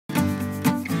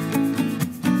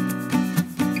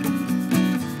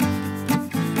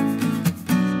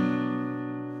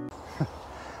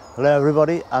Hello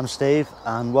everybody, I'm Steve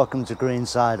and welcome to Green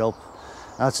Side Up.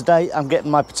 Now today I'm getting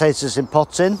my potatoes in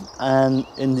pots in, and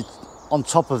on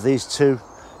top of these two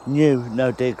new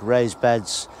no-dig raised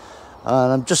beds.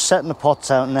 And I'm just setting the pots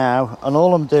out now, and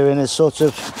all I'm doing is sort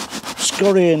of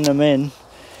scurrying them in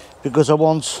because I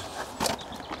want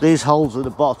these holes at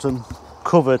the bottom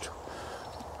covered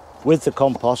with the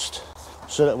compost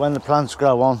so that when the plants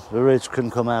grow on, the roots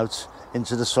can come out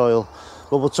into the soil.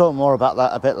 But we'll talk more about that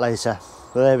a bit later.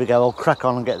 But there we go, I'll crack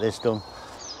on and get this done.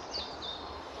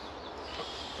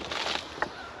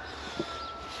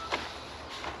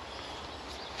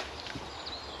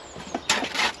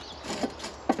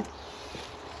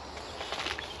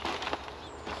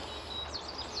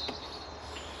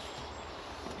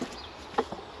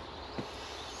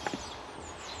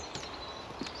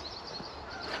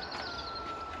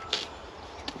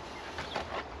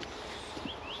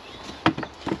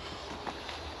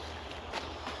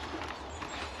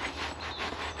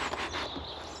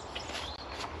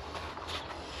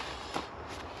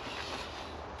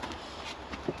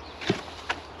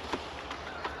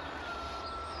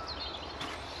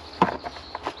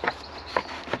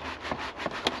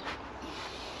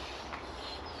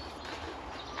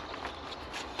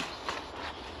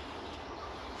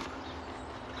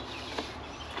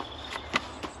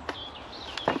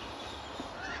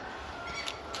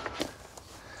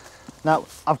 Now,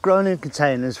 I've grown in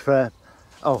containers for,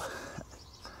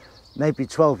 maybe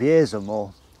 12 years or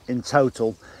more in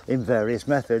total in various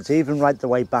methods, even right the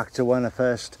way back to when I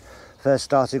first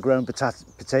started growing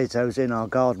potatoes in our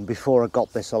garden before I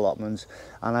got this allotment.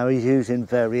 And I was using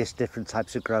various different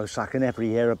types of grow sack, and every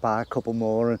year I buy a couple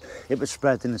more and it was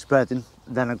spreading and spreading.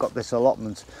 Then I got this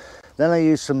allotment. Then I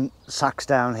used some sacks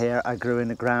down here I grew in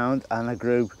the ground, and I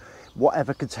grew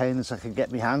whatever containers I could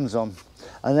get my hands on.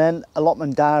 And then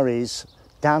Allotment Diaries,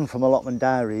 Dan from Allotment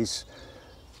Diaries,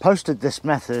 posted this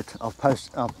method of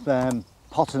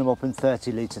potting them up in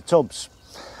 30-litre tubs.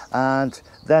 And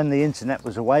then the internet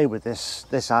was away with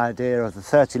this idea of the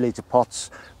 30-litre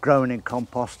pots growing in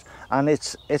compost, and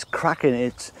it's cracking.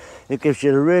 It gives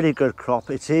you a really good crop.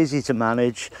 It's easy to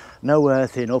manage, no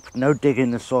earthing up, no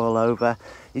digging the soil over.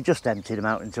 You just empty them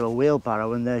out into a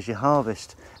wheelbarrow and there's your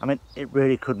harvest. I mean, it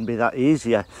really couldn't be that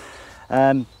easier.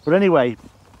 But anyway,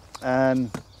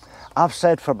 I've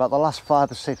said for about the last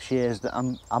 5 or 6 years that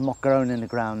I'm not growing in the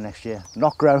ground next year.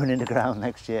 Not growing in the ground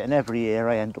next year. And every year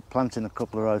I end up planting a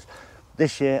couple of rows.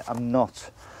 This year I'm not.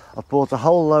 I've bought a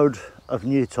whole load of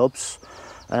new tubs.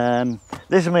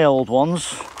 These are my old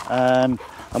ones. And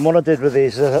what I did with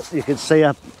these, you can see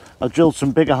I drilled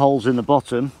some bigger holes in the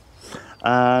bottom,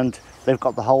 and they've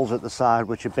got the holes at the side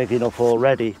which are big enough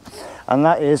already. And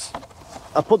that is,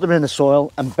 I put them in the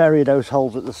soil and bury those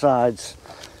holes at the sides.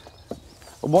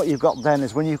 And what you've got then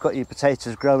is, when you've got your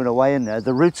potatoes growing away in there,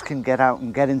 the roots can get out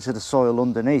and get into the soil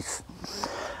underneath.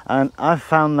 And I've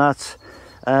found that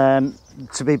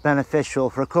to be beneficial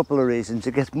for a couple of reasons.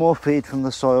 It gets more feed from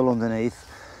the soil underneath,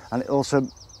 and it also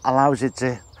allows it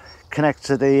to connect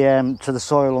to the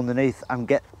soil underneath and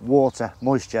get water,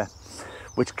 moisture,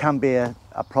 which can be a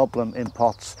problem in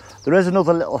pots. There is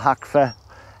another little hack for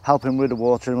helping with the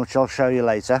watering, which I'll show you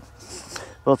later.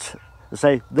 But I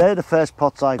say, they're the first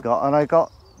pots I got, and I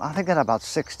think I had about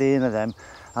 16 of them,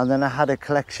 and then I had a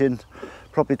collection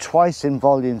probably twice in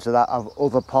volume to that of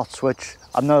other pots which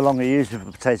I'm no longer using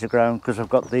for potato growing because I've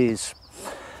got these.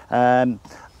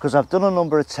 Because I've done a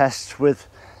number of tests with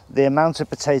the amount of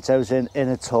potatoes in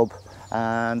a tub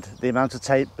and the amount of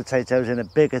potatoes in a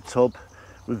bigger tub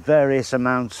with various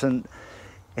amounts, and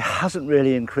it hasn't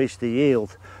really increased the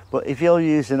yield. But if you're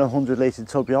using a 100-litre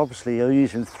tub, you're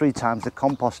using 3 times the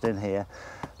compost in here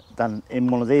than in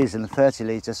one of these in the 30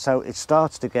 litres, so it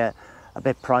starts to get a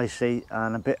bit pricey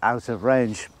and a bit out of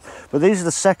range. But these are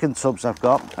the second tubs I've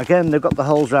got. Again, they've got the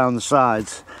holes around the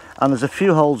sides, and there's a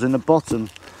few holes in the bottom.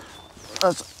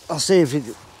 I'll see if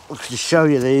I can show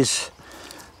you these.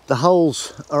 The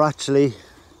holes are actually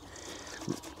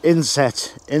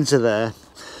inset into there,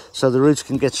 so the roots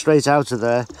can get straight out of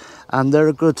there, and they're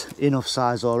a good enough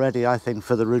size already, I think,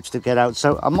 for the roots to get out.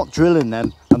 So I'm not drilling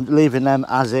them, I'm leaving them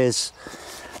as is.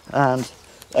 And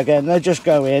again, they just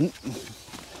go in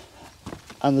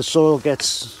and the soil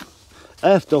gets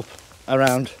earthed up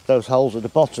around those holes at the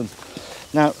bottom.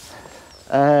 Now,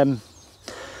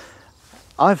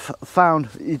 I've found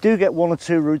you do get 1 or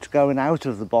 2 roots going out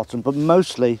of the bottom, but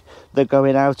mostly they're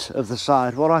going out of the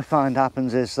side. What I find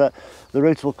happens is that the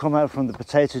roots will come out from the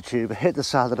potato tube, hit the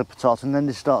side of the pot, and then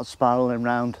they start spiralling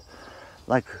round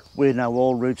like we know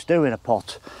all roots do in a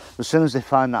pot. As soon as they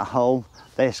find that hole,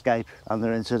 they escape and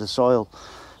they're into the soil.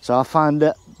 So I find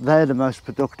that they're the most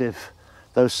productive,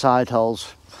 those side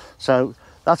holes. So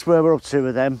that's where we're up to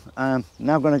with them. Now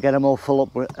I'm going to get them all full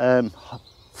up with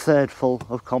third full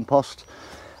of compost.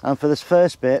 And for this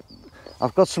first bit,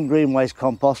 I've got some green waste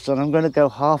compost, and I'm going to go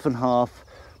half and half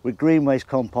with green waste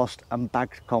compost and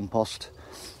bagged compost.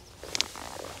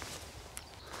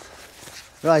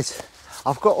 Right,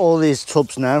 I've got all these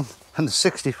tubs now, and there's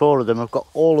 64 of them. I've got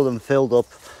all of them filled up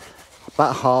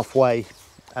about halfway.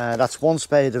 That's one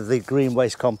spade of the green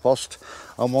waste compost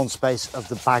and one spade of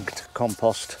the bagged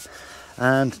compost.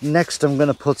 And next I'm going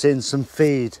to put in some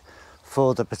feed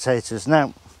for the potatoes. Now,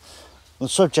 on the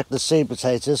subject of seed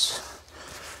potatoes,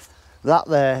 that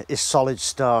there is solid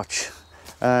starch,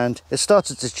 and it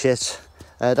started to chit.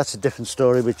 That's a different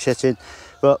story with chitting,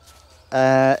 but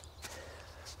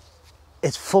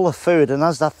it's full of food, and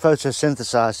as that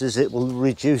photosynthesizes, it will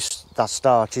reduce that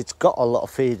starch. It's got a lot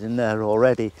of feed in there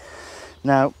already.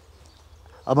 Now,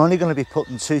 I'm only going to be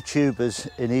putting 2 tubers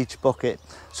in each bucket,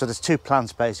 so there's 2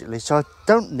 plants basically, so I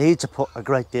don't need to put a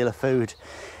great deal of food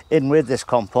in with this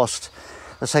compost.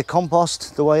 I say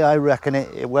compost, the way I reckon it,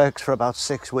 it works for about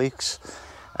 6 weeks,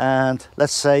 and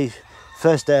let's say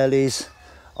first earlies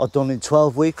are done in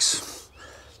 12 weeks,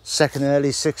 second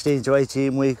early 16 to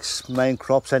 18 weeks, main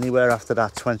crops anywhere after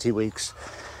that 20 weeks.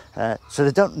 So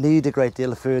they don't need a great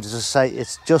deal of food. As I say,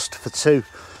 it's just for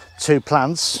two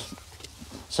plants.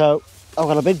 So I've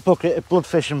got a big bucket of blood,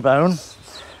 fish and bone.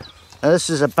 Now this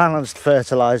is a balanced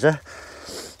fertiliser,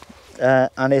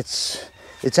 and its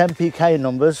NPK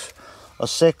numbers are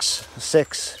 6,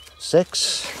 6,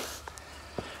 6.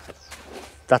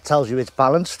 That tells you it's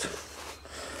balanced.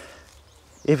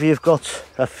 If you've got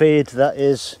a feed that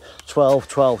is 12,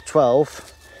 12,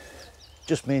 12,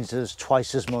 just means there's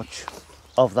twice as much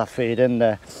of that feed in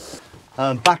there.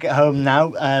 I'm back at home now,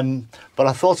 but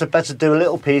I thought I'd better do a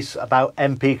little piece about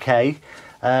NPK,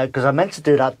 because I meant to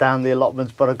do that down the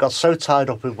allotments, but I got so tied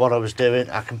up with what I was doing,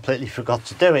 I completely forgot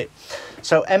to do it.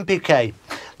 So NPK,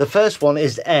 the first one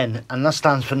is N, and that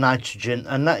stands for nitrogen,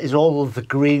 and that is all of the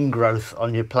green growth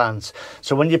on your plants.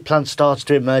 So when your plant starts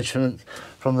to emerge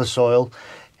from the soil,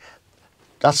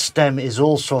 that stem is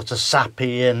all sort of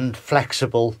sappy and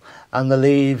flexible, and the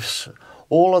leaves,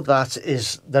 all of that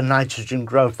is the nitrogen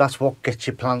growth. That's what gets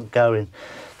your plant going.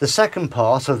 The second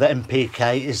part of the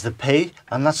NPK is the P,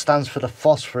 and that stands for the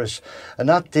phosphorus, and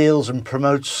that deals and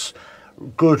promotes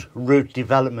good root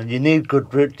development. You need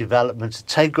good root development to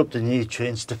take up the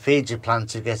nutrients to feed your plant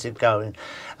to get it going.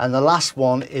 And the last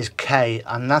one is K,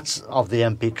 and that's of the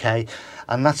NPK,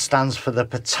 and that stands for the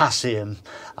potassium.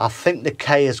 I think the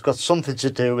K has got something to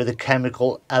do with the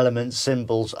chemical element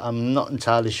symbols. I'm not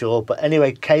entirely sure, but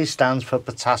anyway, K stands for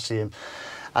potassium,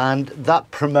 and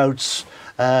that promotes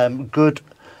good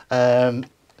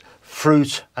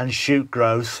fruit and shoot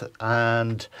growth,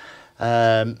 and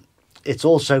it's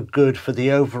also good for the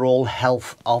overall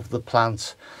health of the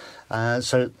plant.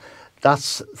 So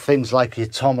that's things like your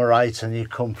Tomerite and your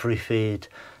comfrey feed.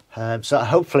 So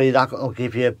hopefully that will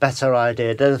give you a better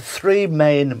idea. There are 3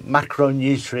 main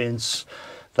macronutrients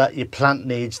that your plant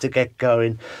needs to get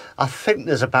going. I think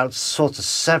there's about sort of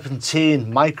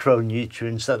 17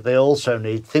 micronutrients that they also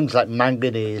need, things like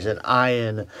manganese and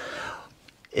iron.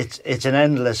 It's an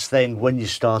endless thing when you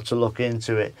start to look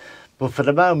into it. But for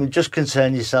the moment, just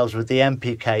concern yourselves with the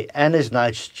NPK. N is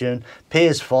nitrogen, P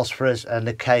is phosphorus, and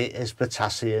the K is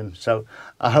potassium. So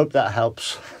I hope that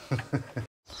helps.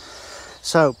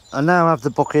 So I now have the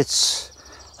buckets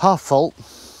half full.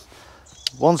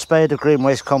 1 spade of green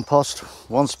waste compost,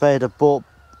 1 spade of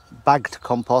bagged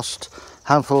compost,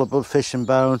 handful of blood, fish and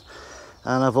bone,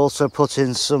 and I've also put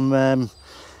in some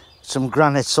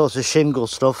granite sort of shingle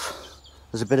stuff.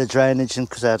 There's a bit of drainage in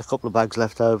because I had a couple of bags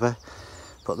left over.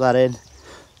 Put that in.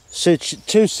 So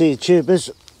 2 seed tubers,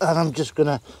 and I'm just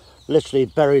gonna literally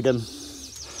bury them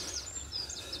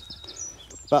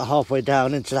about halfway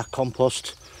down into that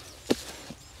compost.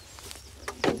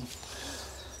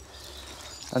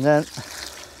 And then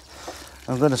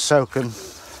I'm going to soak them.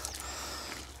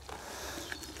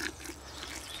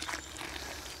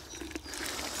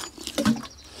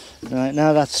 Right,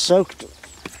 now that's soaked,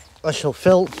 I shall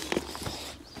fill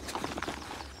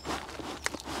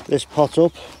this pot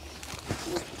up.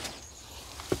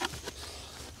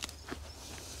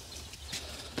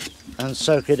 And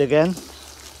soak it again.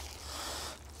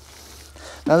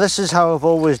 Now this is how I've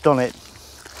always done it,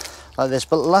 like this,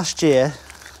 but last year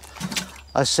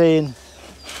I seen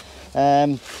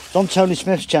on Tony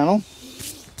Smith's channel,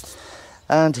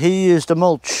 and he used a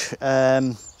mulch,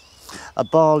 a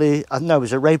barley, no, it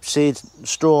was a rapeseed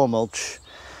straw mulch,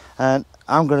 and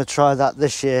I'm going to try that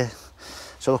this year.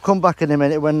 So I'll come back in a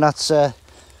minute when that's,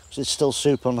 it's still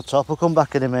soup on the top. I'll come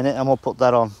back in a minute and we'll put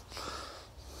that on.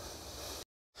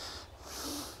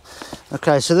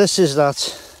 Okay, so this is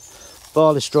that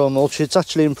barley straw mulch. It's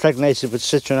actually impregnated with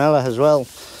citronella as well,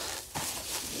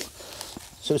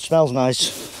 so it smells nice.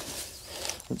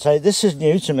 I'd say this is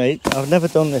new to me. I've never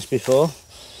done this before,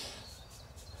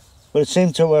 but it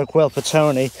seemed to work well for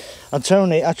Tony. And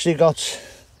Tony actually got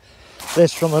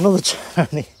this from another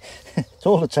Tony. It's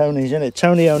all the Tonys, isn't it?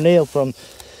 Tony O'Neill from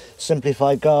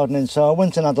Simplified Gardening. So I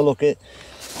went and had a look at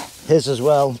his as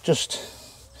well. Just,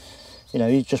 you know,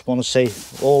 you just want to see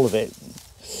all of it.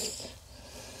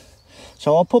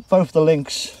 So I'll put both the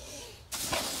links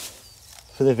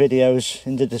for the videos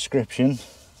in the description.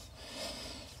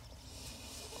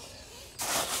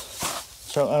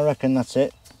 So I reckon that's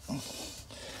it.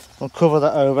 I'll cover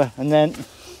that over, and then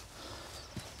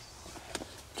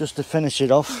just to finish it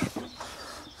off,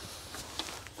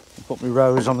 put my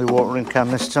rose on my watering can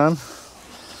this time.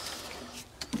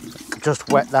 Just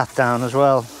wet that down as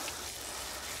well.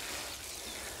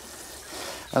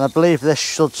 And I believe this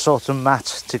should sort of mat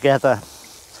together.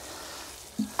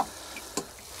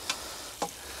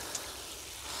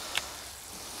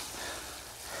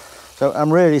 So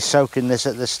I'm really soaking this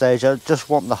at this stage. I just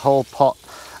want the whole pot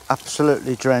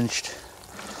absolutely drenched,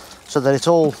 so that it's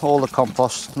all the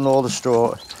compost and all the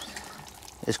straw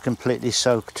is completely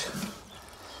soaked.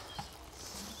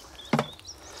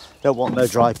 Don't want no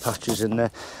dry patches in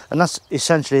there. And that's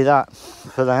essentially that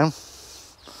for now.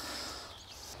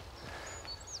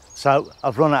 So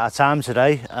I've run out of time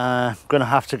today. I'm gonna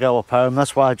have to go up home.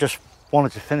 That's why I just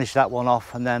wanted to finish that one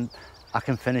off, and then I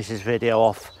can finish this video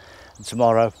off. And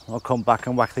tomorrow I'll come back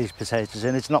and whack these potatoes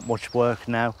in. It's not much work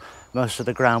now. Most of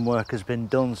the groundwork has been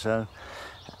done. So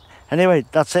anyway,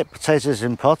 that's it. Potatoes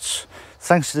in pots.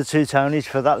 Thanks to the two Tonys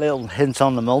for that little hint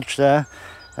on the mulch there.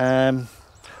 And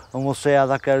we'll see how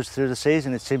that goes through the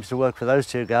season. It seems to work for those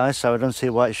two guys, so I don't see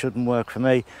why it shouldn't work for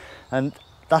me. And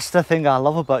that's the thing I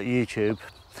love about YouTube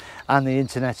and the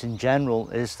internet in general,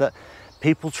 is that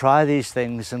people try these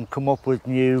things and come up with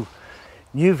new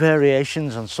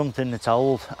variations on something that's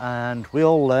old, and we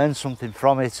all learn something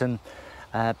from it and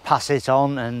pass it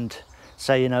on and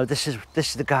say, you know, this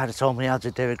is the guy that told me how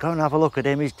to do it. Go and have a look at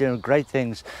him, he's doing great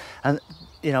things. And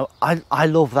you know, I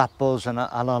love that buzz, and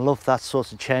I love that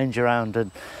sort of change around.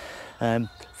 And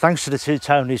thanks to the two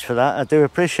Tonys for that. I do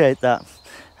appreciate that.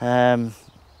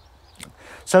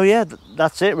 So yeah,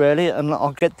 that's it really. And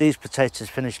I'll get these potatoes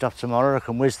finished off tomorrow. I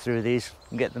can whiz through these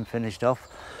and get them finished off.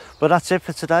 But that's it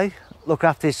for today. Look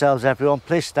after yourselves, everyone.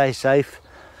 Please stay safe.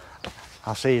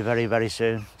 I'll see you very, very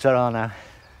soon. Ta-ra now.